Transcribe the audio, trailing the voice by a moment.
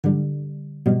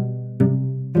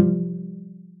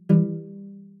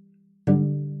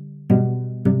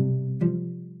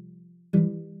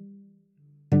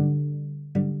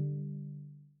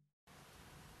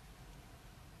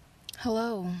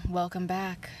Welcome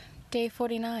back. Day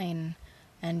 49.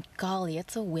 And golly,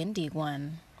 it's a windy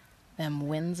one. Them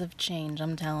winds of change,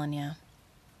 I'm telling you.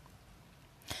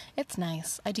 It's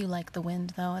nice. I do like the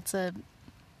wind, though.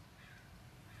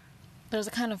 There's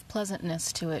a kind of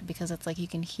pleasantness to it because it's like you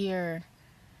can hear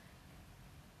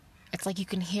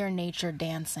nature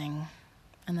dancing,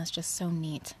 and that's just so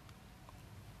neat.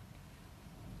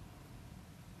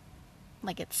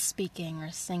 Like it's speaking or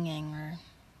singing or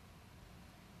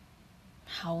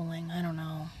howling, I don't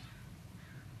know.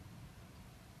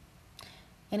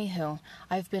 Anywho,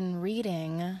 I've been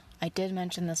reading, I did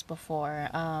mention this before,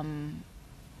 I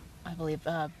believe,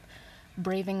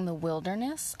 Braving the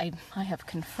Wilderness. I have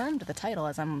confirmed the title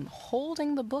as I'm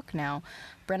holding the book now.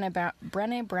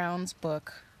 Brené Brown's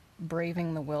book,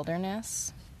 Braving the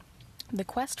Wilderness. The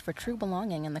Quest for True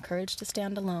Belonging and the Courage to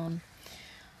Stand Alone.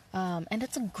 And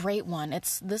it's a great one.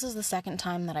 This is the second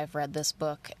time that I've read this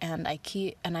book, and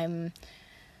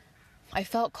I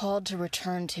felt called to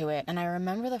return to it. And I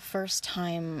remember the first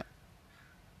time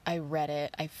I read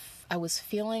it, I was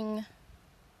feeling,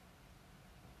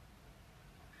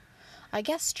 I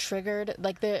guess, triggered.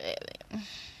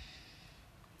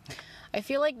 I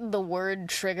feel like the word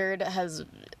triggered has,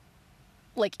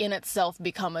 like, in itself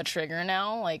become a trigger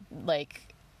now.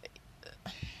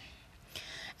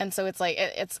 And so it's like,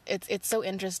 it's so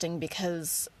interesting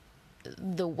because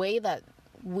the way that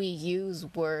we use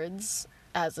words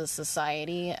as a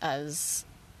society, as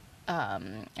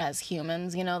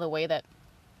humans, the way that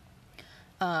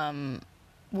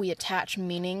we attach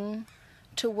meaning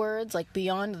to words, like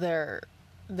beyond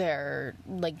their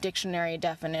like dictionary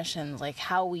definitions, like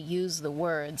how we use the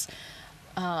words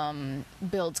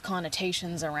builds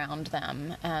connotations around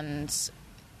them. And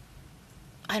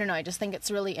I don't know, I just think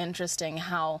it's really interesting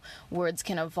how words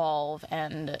can evolve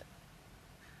and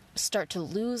start to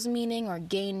lose meaning or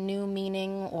gain new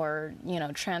meaning or,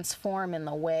 transform in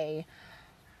the way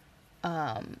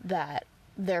that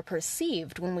they're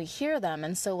perceived when we hear them.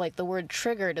 And so, like, the word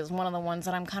triggered is one of the ones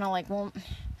that I'm kind of like, well,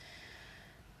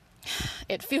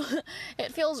 it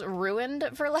feels ruined,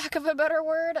 for lack of a better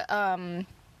word. I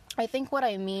think what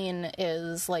I mean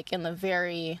is, like, in the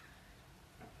very,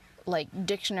 like,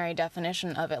 dictionary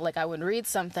definition of it, like, I would read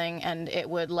something and it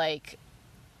would, like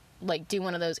do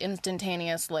one of those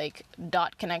instantaneous, like,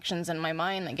 dot connections in my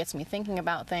mind that gets me thinking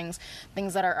about things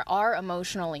that are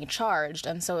emotionally charged,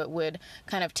 and so it would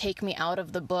kind of take me out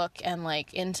of the book and,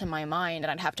 like, into my mind,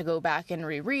 and I'd have to go back and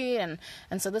reread,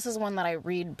 and so this is one that I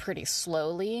read pretty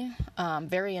slowly,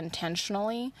 very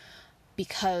intentionally,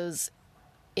 because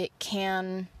it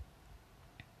can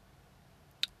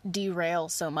derail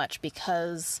so much,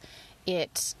 because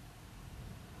it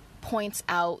points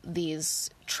out these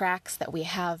tracks that we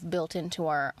have built into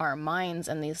our minds,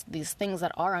 and these things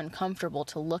that are uncomfortable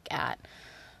to look at.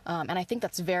 And I think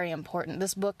that's very important.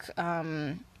 This book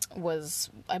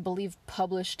was, I believe,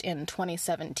 published in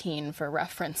 2017 for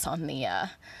reference on the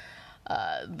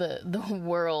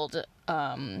world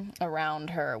around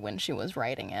her when she was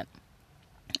writing it.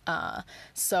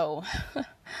 So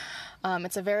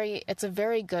it's a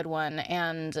very good one,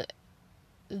 and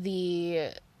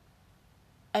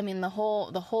the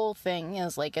whole thing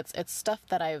is, like, it's stuff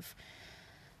that I've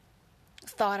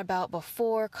thought about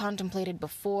before, contemplated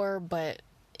before, but,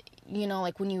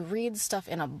 like, when you read stuff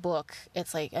in a book,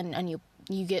 it's like, and you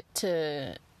get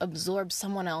to absorb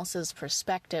someone else's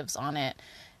perspectives on it,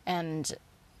 and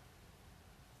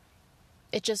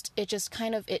it just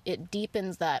kind of, it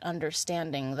deepens that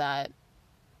understanding, that,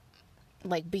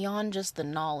 like, beyond just the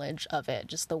knowledge of it,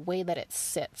 just the way that it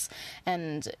sits,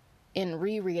 and in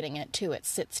rereading it too, it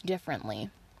sits differently.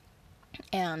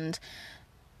 And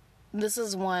this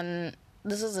is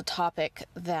a topic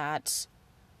that,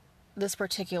 this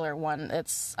particular one,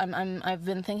 I've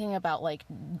been thinking about, like,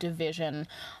 division,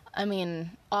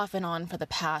 off and on for the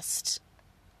past,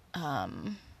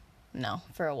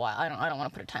 for a while. I don't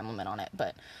want to put a time limit on it,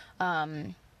 but,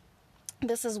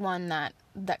 this is one that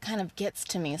kind of gets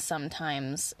to me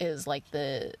sometimes, is, like,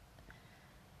 the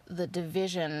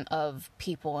division of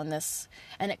people in this,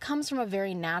 and it comes from a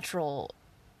very natural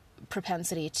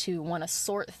propensity to want to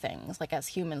sort things. Like, as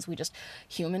humans,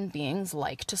 human beings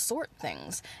like to sort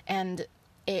things, and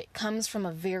it comes from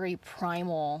a very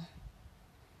primal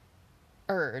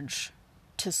urge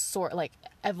to sort, like,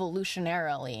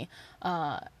 evolutionarily,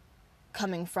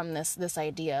 coming from this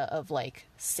idea of, like,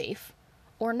 safe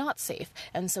or not safe.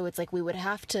 And so it's like we would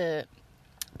have to,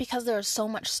 because there's so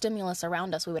much stimulus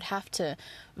around us, we would have to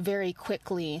very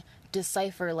quickly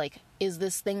decipher, like, is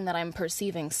this thing that I'm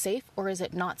perceiving safe or is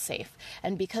it not safe?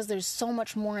 And because there's so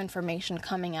much more information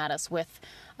coming at us with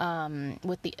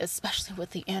especially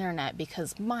with the internet,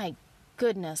 because my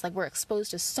goodness, like we're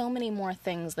exposed to so many more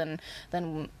things than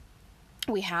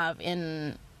we have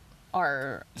in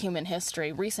our human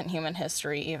history, recent human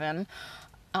history even.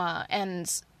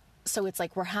 And so it's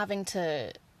like we're having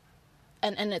to,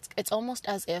 and it's almost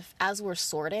as if, as we're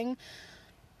sorting,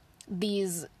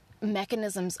 these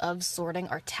mechanisms of sorting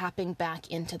are tapping back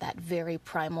into that very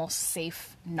primal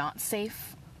safe, not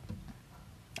safe,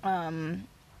 kind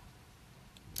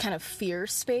of fear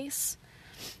space.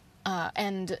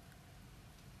 And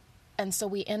so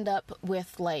we end up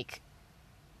with like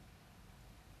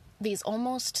these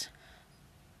almost,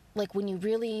 like when you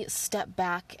really step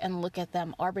back and look at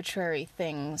them, arbitrary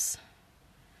things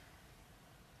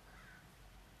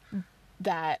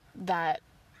that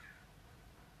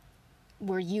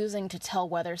we're using to tell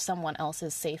whether someone else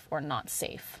is safe or not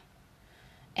safe.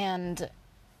 And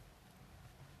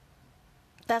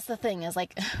that's the thing, is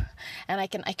like, and I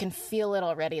can feel it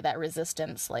already, that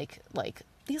resistance, like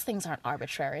these things aren't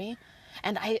arbitrary.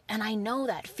 And I know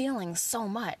that feeling so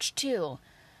much too.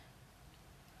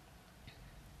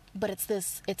 But it's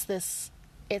this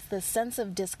sense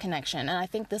of disconnection. And I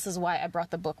think this is why I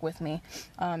brought the book with me,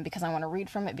 because I want to read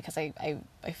from it, because I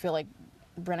feel like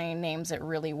Brené names it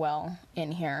really well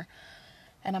in here.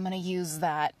 And I'm going to use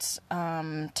that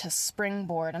to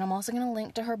springboard. And I'm also going to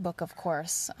link to her book, of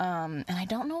course. And I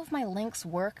don't know if my links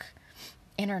work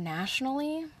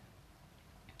internationally,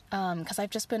 because I've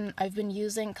been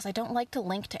using, because I don't like to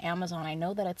link to Amazon. I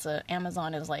know that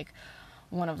Amazon is like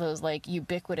one of those like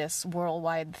ubiquitous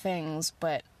worldwide things,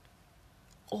 but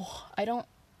I don't,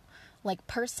 like,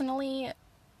 personally,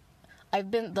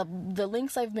 the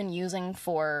links I've been using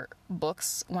for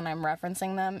books when I'm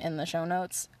referencing them in the show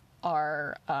notes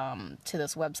are to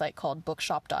this website called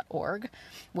bookshop.org,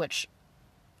 which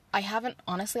I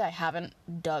haven't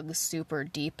dug super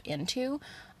deep into,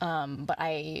 but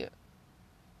I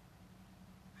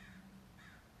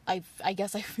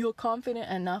guess I feel confident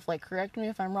enough, like, correct me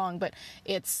if I'm wrong, but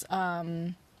it's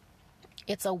a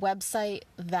website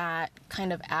that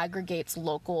kind of aggregates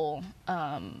local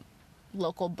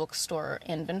bookstore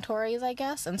inventories, I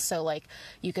guess. And so, like,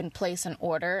 you can place an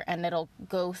order and it'll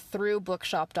go through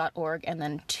bookshop.org and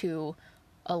then to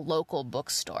a local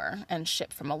bookstore and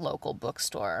ship from a local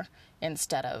bookstore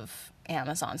instead of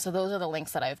Amazon. So those are the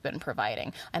links that I've been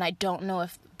providing. And I don't know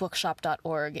if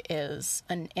bookshop.org is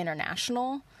an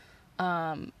international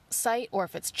site or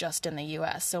if it's just in the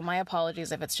US. So my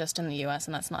apologies if it's just in the US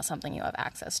and that's not something you have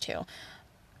access to.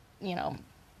 You know,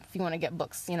 if you want to get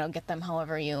books, you know, get them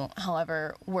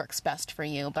however works best for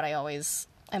you. But I always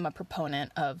am a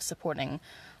proponent of supporting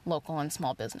local and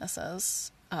small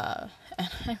businesses. And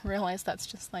I realize that's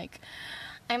just like,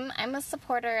 I'm a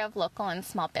supporter of local and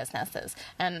small businesses.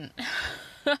 And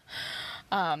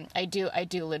I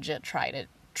do legit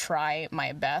try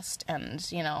my best. And,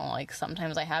 you know, like,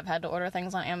 sometimes I have had to order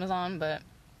things on Amazon, but,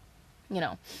 you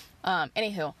know,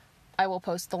 anywho, I will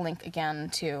post the link again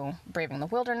to Braving the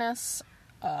Wilderness.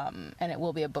 And it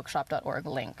will be a bookshop.org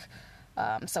link.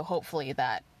 So hopefully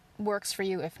that works for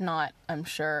you. If not, I'm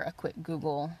sure a quick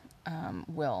Google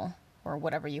will, or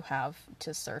whatever you have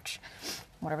to search,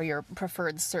 whatever your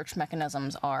preferred search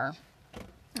mechanisms are,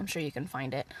 I'm sure you can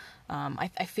find it.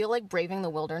 I feel like Braving the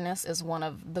Wilderness is one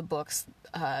of the books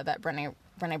that Brené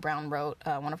Brown wrote,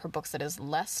 one of her books that is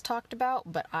less talked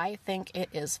about, but I think it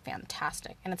is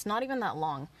fantastic. And it's not even that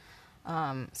long.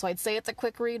 So I'd say it's a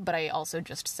quick read, but I also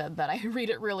just said that I read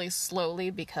it really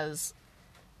slowly because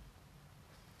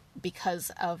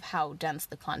of how dense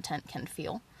the content can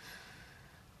feel.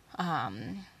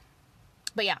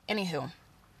 But yeah, anywho.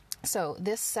 So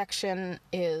this section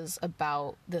is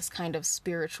about this kind of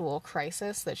spiritual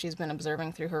crisis that she's been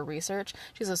observing through her research.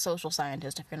 She's a social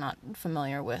scientist, if you're not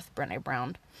familiar with Brené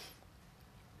Brown.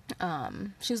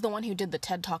 She's the one who did the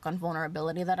TED Talk on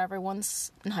vulnerability that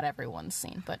not everyone's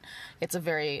seen, but it's a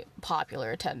very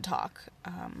popular TED Talk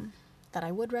that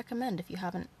I would recommend if you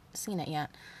haven't seen it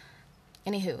yet.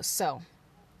 Anywho, so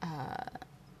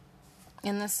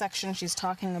in this section she's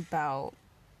talking about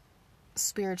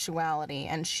spirituality,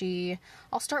 and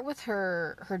I'll start with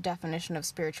her definition of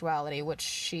spirituality, which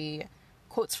she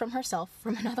quotes from herself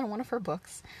from another one of her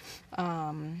books.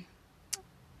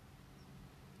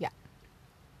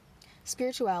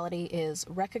 Spirituality is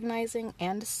recognizing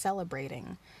and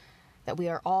celebrating that we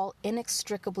are all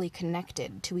inextricably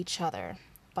connected to each other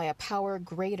by a power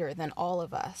greater than all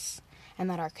of us, and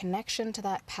that our connection to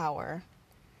that power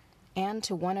and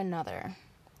to one another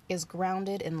is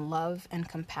grounded in love and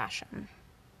compassion.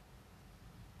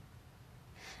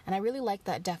 And I really like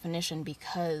that definition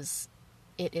because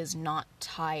it is not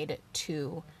tied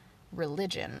to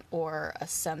religion or a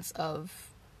sense of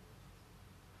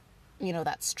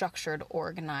that structured,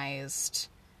 organized,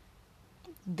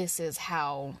 this is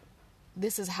how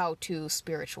to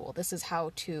spiritual, this is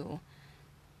how to,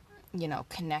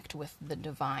 connect with the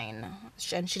divine.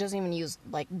 And she doesn't even use,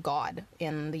 like, God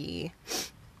in the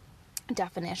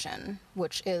definition,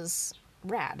 which is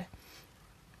rad.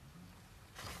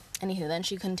 Anywho, then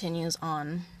she continues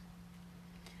on.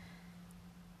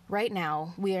 Right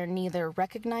now, we are neither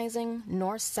recognizing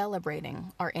nor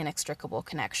celebrating our inextricable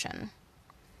connection.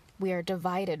 We are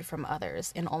divided from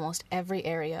others in almost every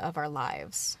area of our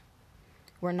lives.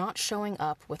 We're not showing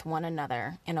up with one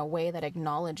another in a way that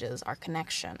acknowledges our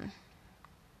connection.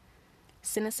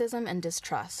 Cynicism and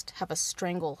distrust have a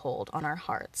stranglehold on our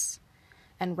hearts,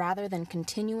 and rather than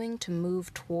continuing to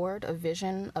move toward a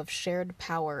vision of shared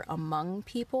power among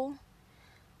people,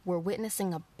 we're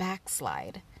witnessing a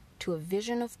backslide to a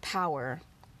vision of power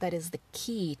that is the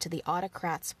key to the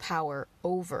autocrat's power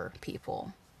over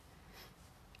people.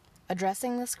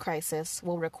 Addressing this crisis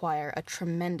will require a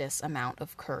tremendous amount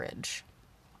of courage.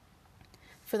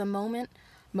 For the moment,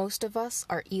 most of us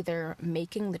are either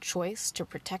making the choice to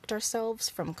protect ourselves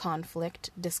from conflict,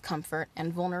 discomfort,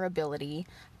 and vulnerability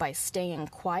by staying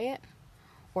quiet,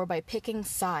 or by picking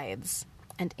sides,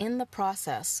 and in the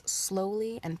process,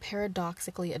 slowly and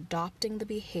paradoxically adopting the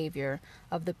behavior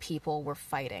of the people we're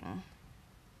fighting.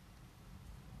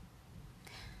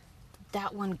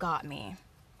 That one got me.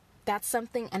 That's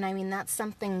something, and I mean, that's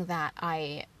something that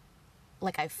I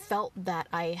felt that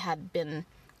I had been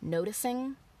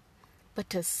noticing, but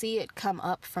to see it come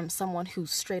up from someone who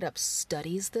straight up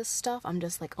studies this stuff, I'm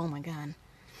just like, oh my God.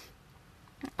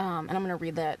 And I'm going to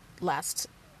read that last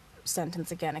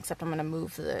sentence again, except I'm going to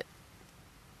move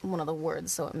one of the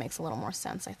words so it makes a little more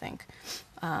sense, I think.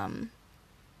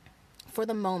 For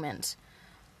the moment,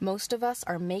 most of us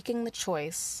are making the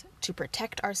choice to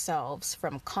protect ourselves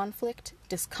from conflict,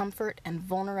 discomfort, and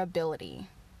vulnerability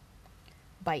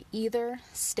by either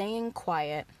staying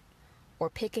quiet or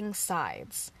picking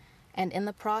sides, and in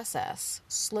the process,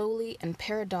 slowly and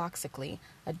paradoxically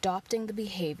adopting the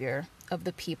behavior of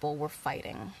the people we're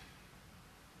fighting.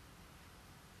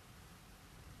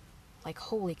 Like,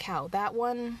 holy cow, that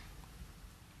one.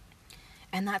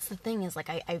 And that's the thing, is like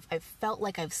I've felt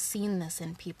like I've seen this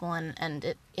in people,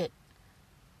 and it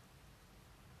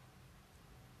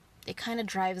kind of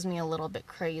drives me a little bit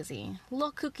crazy. A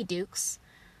little kooky dukes.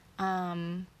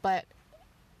 But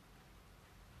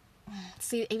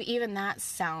see, even that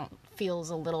sound feels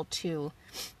a little too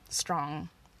strong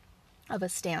of a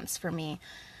stance for me.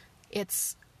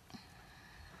 It's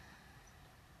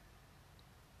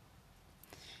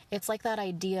like that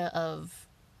idea of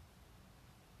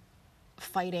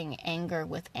fighting anger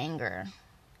with anger.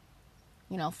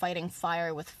 Fighting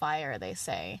fire with fire, they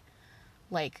say.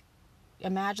 Like,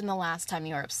 imagine the last time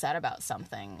you were upset about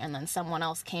something, and then someone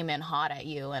else came in hot at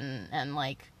you and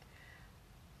like,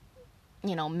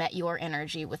 met your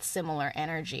energy with similar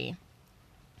energy.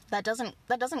 That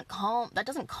doesn't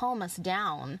calm us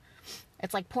down.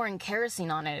 It's like pouring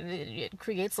kerosene on it. It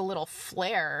creates a little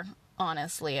flare,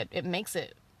 honestly. It makes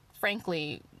it,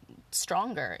 frankly,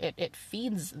 stronger. It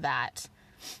feeds that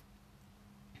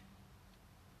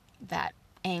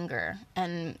anger.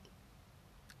 And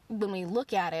when we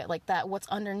look at it like that, what's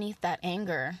underneath that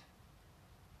anger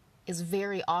is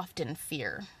very often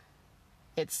fear.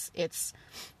 It's a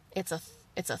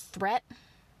threat.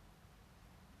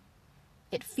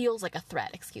 It feels like a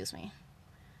threat, excuse me.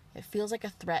 It feels like a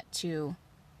threat to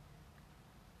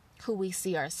who we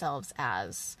see ourselves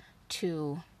as,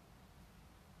 to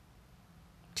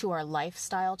our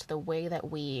lifestyle, to the way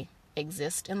that we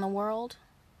exist in the world.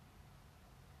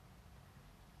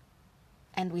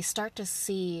 And we start to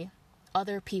see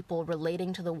other people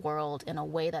relating to the world in a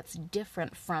way that's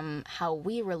different from how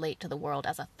we relate to the world,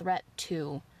 as a threat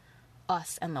to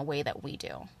us and the way that we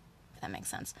do, if that makes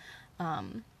sense.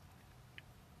 And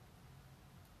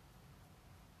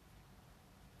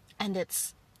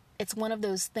it's one of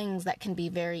those things that can be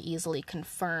very easily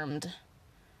confirmed,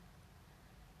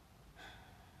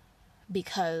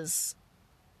 because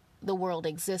the world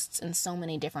exists in so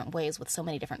many different ways with so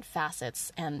many different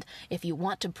facets, and if you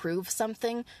want to prove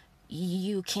something,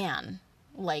 you can.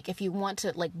 Like, if you want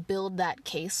to, like, build that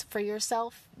case for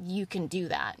yourself, you can do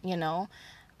that,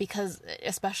 because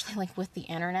especially, like, with the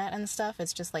internet and stuff,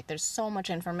 it's just like there's so much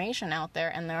information out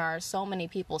there, and there are so many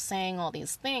people saying all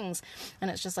these things, and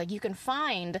it's just like you can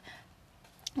find,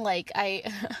 like,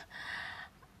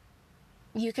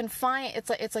 you can find,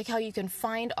 it's like how you can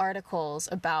find articles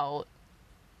about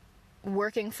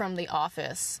working from the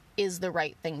office is the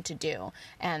right thing to do,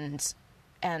 and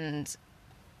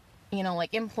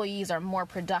like employees are more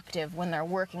productive when they're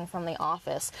working from the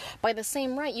office. By the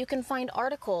same right, you can find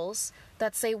articles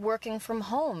that say working from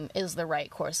home is the right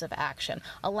course of action,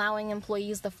 allowing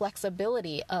employees the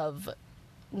flexibility of,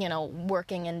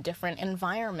 working in different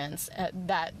environments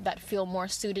that feel more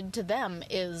suited to them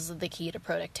is the key to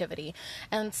productivity.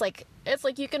 And it's like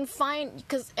you can find,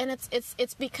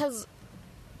 it's because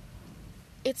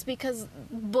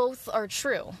both are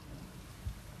true.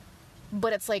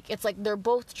 But it's like they're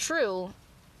both true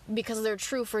because they're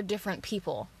true for different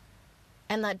people.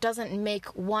 And that doesn't make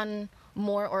one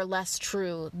more or less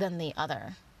true than the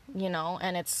other,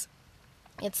 And it's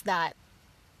that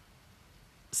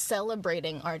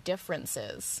celebrating our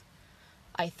differences,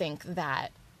 I think,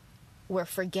 that we're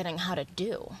forgetting how to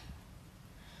do.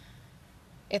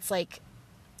 It's like,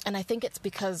 and I think it's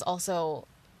because also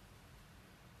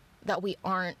that we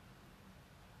aren't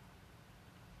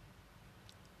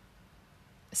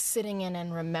sitting in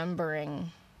and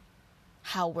remembering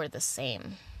how we're the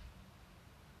same.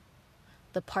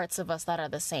 The parts of us that are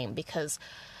the same, because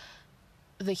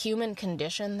the human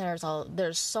condition,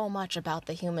 there's so much about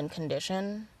the human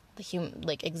condition,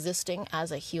 existing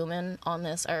as a human on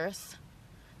this earth.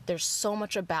 There's so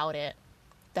much about it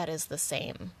that is the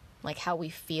same, like how we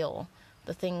feel,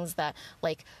 the things that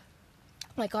like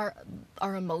our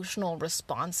emotional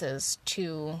responses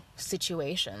to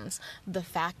situations, the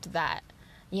fact that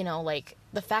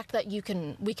the fact that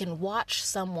we can watch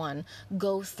someone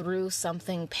go through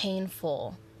something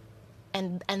painful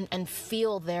and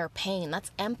feel their pain.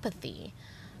 That's empathy.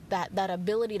 That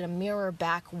ability to mirror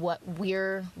back what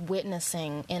we're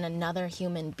witnessing in another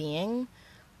human being,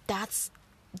 that's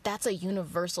a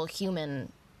universal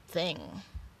human thing,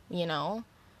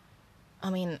 I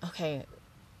mean, okay,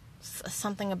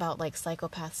 something about like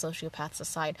psychopaths, sociopaths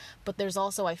aside, but there's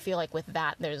also, I feel like with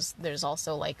that, there's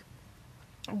also like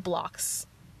blocks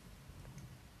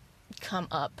come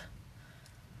up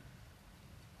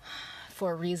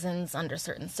for reasons under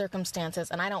certain circumstances,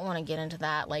 and I don't want to get into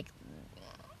that, like,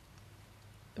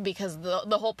 because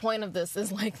the whole point of this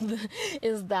is like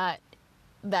is that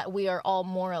we are all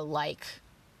more alike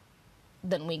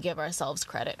than we give ourselves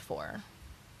credit for,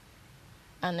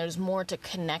 and there's more to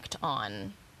connect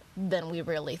on than we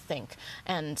really think.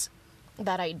 And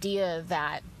that idea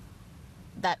that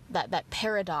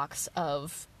paradox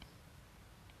of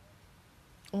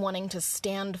wanting to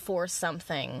stand for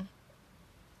something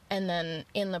and then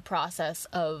in the process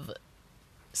of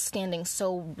standing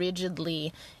so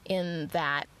rigidly in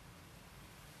that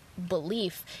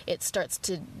belief, it starts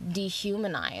to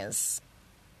dehumanize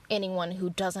anyone who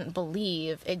doesn't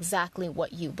believe exactly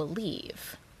what you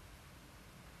believe.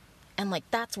 And like,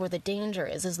 that's where the danger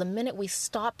is the minute we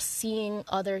stop seeing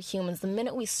other humans, the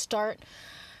minute we start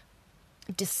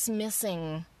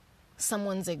dismissing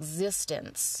someone's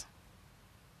existence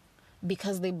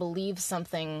because they believe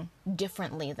something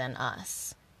differently than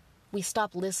us, we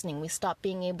stop listening, we stop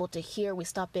being able to hear, we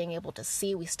stop being able to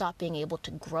see, we stop being able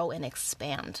to grow and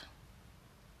expand.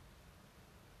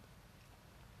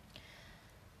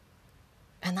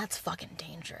 And that's fucking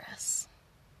dangerous.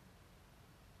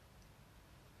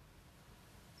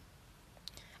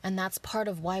 And that's part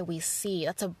of why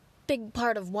that's a big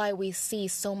part of why we see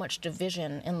so much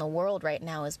division in the world right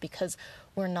now, is because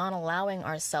we're not allowing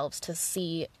ourselves to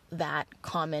see that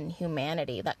common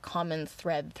humanity, that common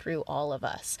thread through all of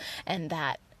us, and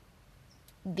that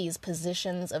these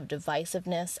positions of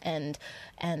divisiveness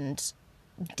and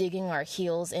digging our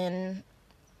heels in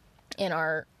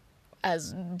our,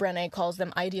 as Brené calls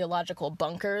them, ideological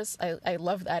bunkers. I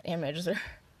love that image,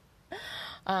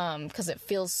 because it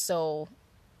feels so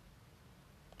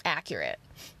accurate.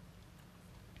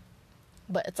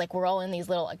 But it's like we're all in these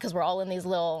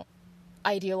little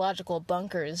ideological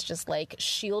bunkers, just like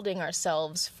shielding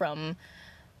ourselves from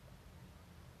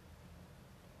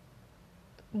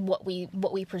what we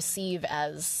perceive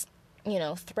as,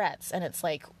 threats. And it's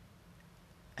like,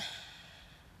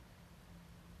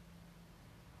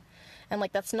 and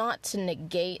like, that's not to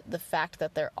negate the fact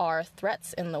that there are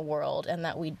threats in the world and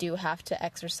that we do have to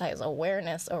exercise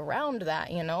awareness around that,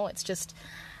 it's just,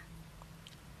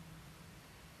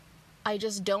 I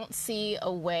just don't see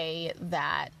a way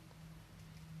that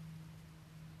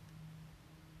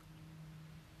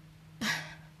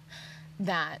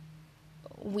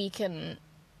we can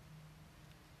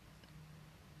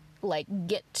like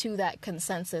get to that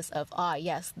consensus of,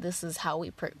 yes, this is how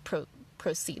we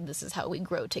proceed, this is how we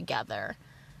grow together,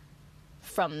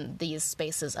 from these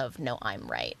spaces of, no, I'm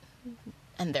right,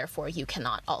 and therefore you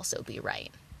cannot also be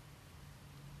right.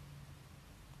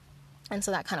 And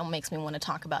so that kind of makes me want to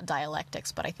talk about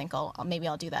dialectics, but I think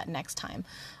I'll do that next time.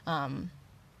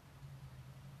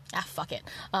 fuck it.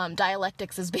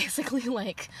 Dialectics is basically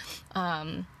like,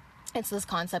 it's this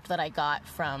concept that I got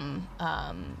from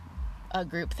a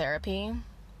group therapy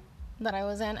that I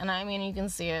was in, and I mean, you can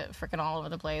see it freaking all over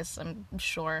the place, I'm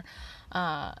sure,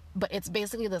 but it's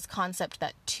basically this concept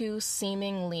that two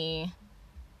seemingly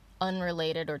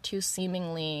unrelated or two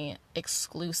seemingly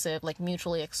exclusive, like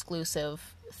mutually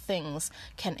exclusive things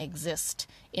can exist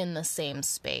in the same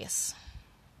space.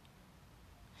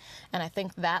 And I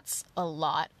think that's a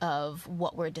lot of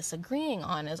what we're disagreeing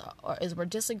on, is we're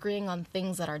disagreeing on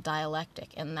things that are dialectic,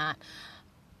 and that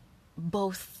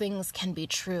both things can be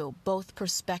true. Both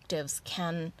perspectives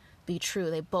can be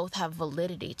true. They both have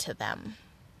validity to them.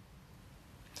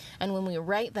 And when we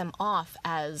write them off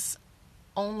as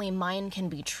only mine can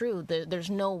be true, there's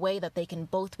no way that they can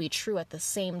both be true at the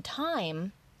same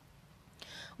time,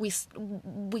 we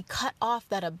cut off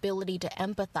that ability to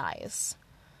empathize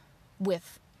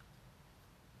with,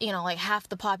 you know, like half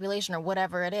the population or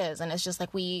whatever it is. And it's just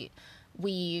like we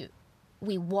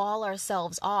wall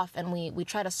ourselves off, and we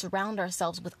try to surround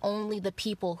ourselves with only the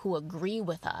people who agree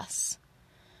with us.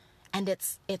 And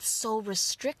it's so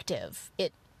restrictive.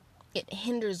 It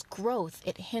hinders growth.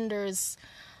 It hinders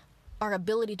our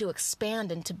ability to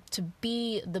expand and to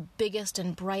be the biggest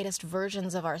and brightest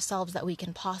versions of ourselves that we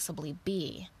can possibly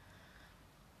be.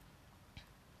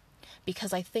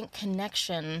 Because I think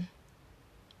connecting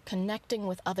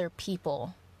with other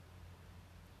people,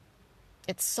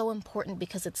 it's so important,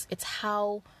 because it's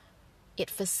how it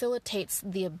facilitates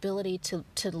the ability to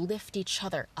lift each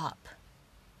other up,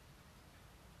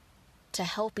 to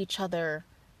help each other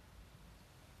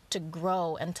to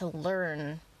grow and to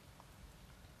learn.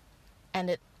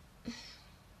 And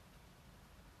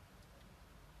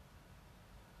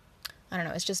I don't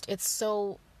know, it's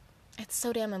so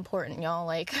damn important, y'all,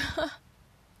 like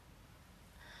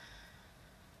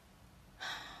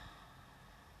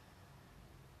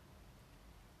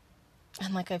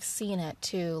and like I've seen it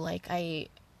too, I've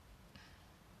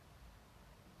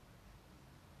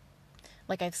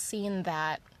seen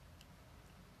that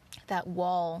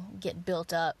wall get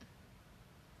built up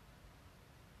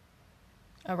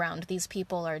around these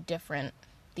people are different.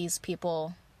 These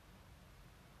people,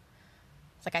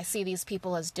 it's like I see these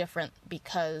people as different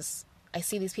because I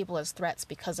see these people as threats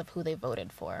because of who they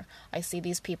voted for. I see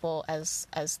these people as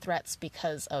threats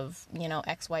because of, you know,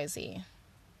 XYZ.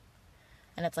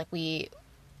 And it's like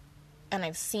and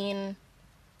I've seen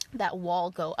that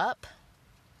wall go up,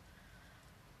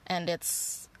 and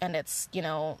it's, you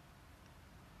know,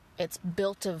 it's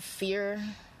built of fear,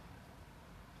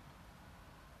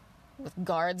 with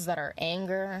guards that are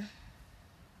anger.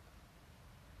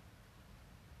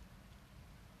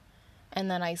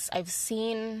 And then I've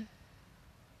seen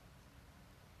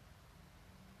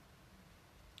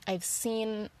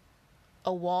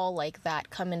a wall like that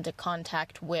come into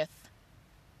contact with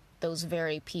those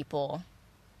very people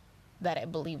that I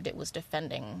believed it was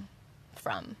defending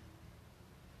from.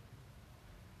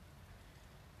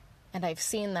 And I've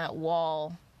seen that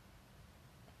wall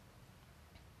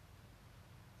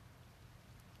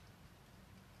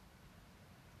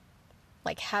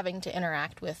like having to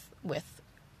interact with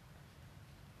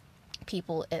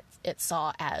people it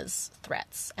saw as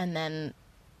threats. And then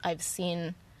I've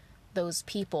seen those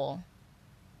people,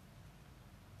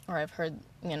 or I've heard,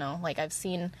 you know, like I've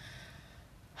seen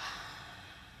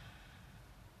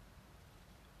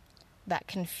that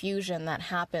confusion that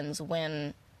happens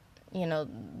when, you know,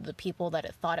 the people that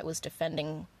it thought it was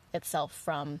defending itself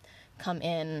from come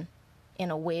in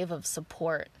a wave of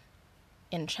support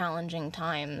in challenging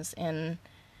times, in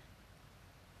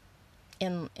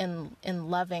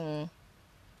loving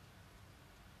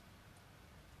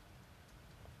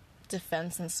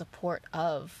defense and support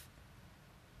of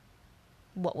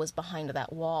what was behind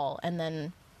that wall. And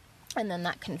then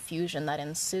that confusion that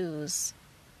ensues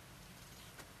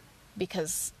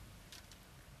because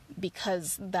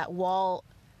that wall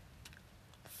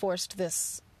forced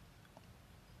this,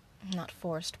 not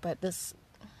forced, but this,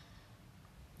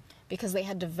 because they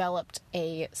had developed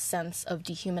a sense of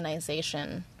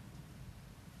dehumanization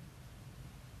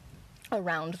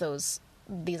around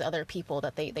these other people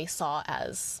that they saw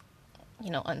as, you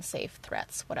know, unsafe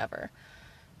threats, whatever.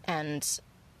 And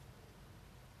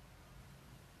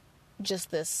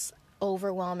just this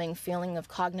overwhelming feeling of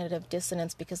cognitive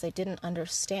dissonance because they didn't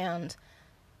understand,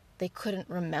 they couldn't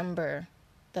remember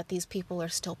that these people are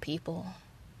still people,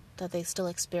 that they still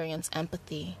experience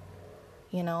empathy,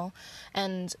 you know?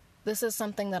 And this is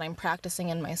something that I'm practicing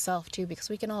in myself too, because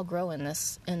we can all grow in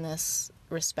this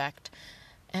respect.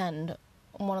 And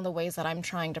one of the ways that I'm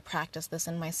trying to practice this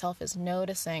in myself is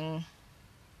noticing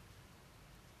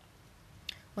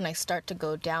when I start to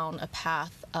go down a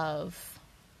path of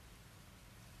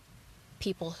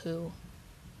people who,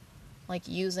 like,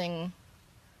 using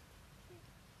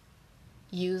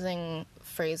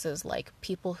phrases like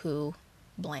people who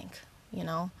blank, you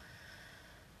know?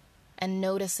 And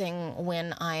noticing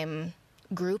when I'm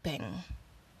grouping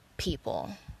people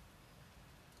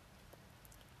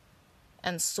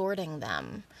and sorting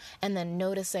them, and then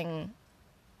noticing,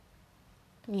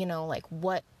 you know, like,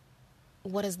 what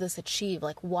does this achieve?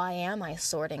 Like, why am I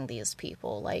sorting these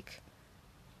people? Like,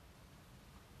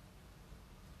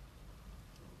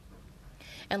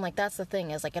 and, like, that's the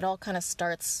thing, is, like, it all kind of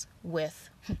starts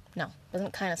with, no, it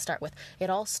doesn't kind of start with,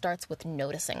 it all starts with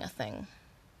noticing a thing.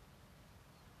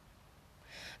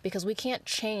 Because we can't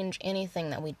change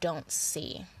anything that we don't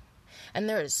see. And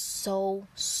there is so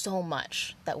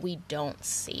much that we don't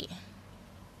see.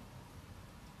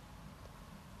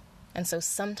 And so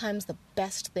sometimes the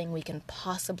best thing we can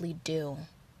possibly do,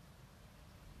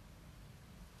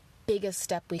 biggest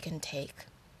step we can take,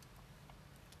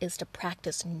 is to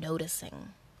practice noticing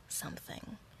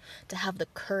something. To have the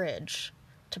courage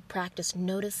to practice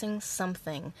noticing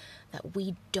something that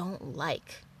we don't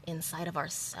like inside of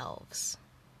ourselves.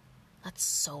 That's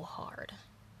so hard,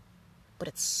 but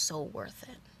it's so worth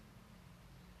it.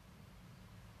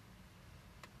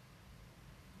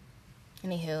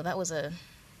 Anywho, that was a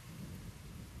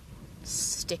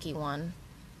sticky one.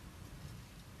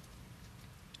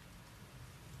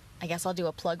 I guess I'll do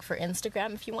a plug for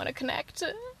Instagram if you want to connect.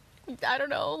 I don't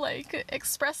know, like,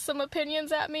 express some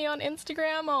opinions at me on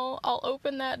Instagram. I'll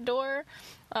open that door.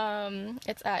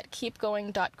 It's at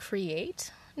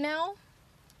keepgoing.create now.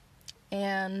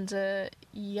 And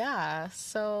yeah,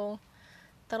 so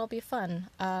that'll be fun.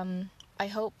 I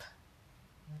hope,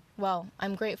 well,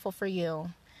 I'm grateful for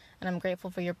you, and I'm grateful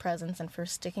for your presence and for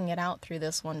sticking it out through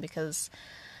this one, because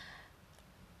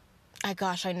I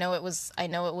know it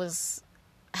was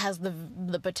has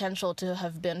the potential to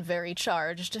have been very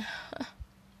charged.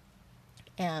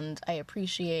 And I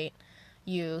appreciate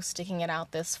you sticking it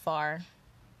out this far.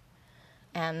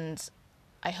 And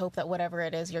I hope that whatever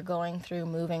it is you're going through,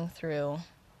 moving through,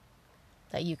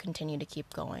 that you continue to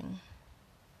keep going.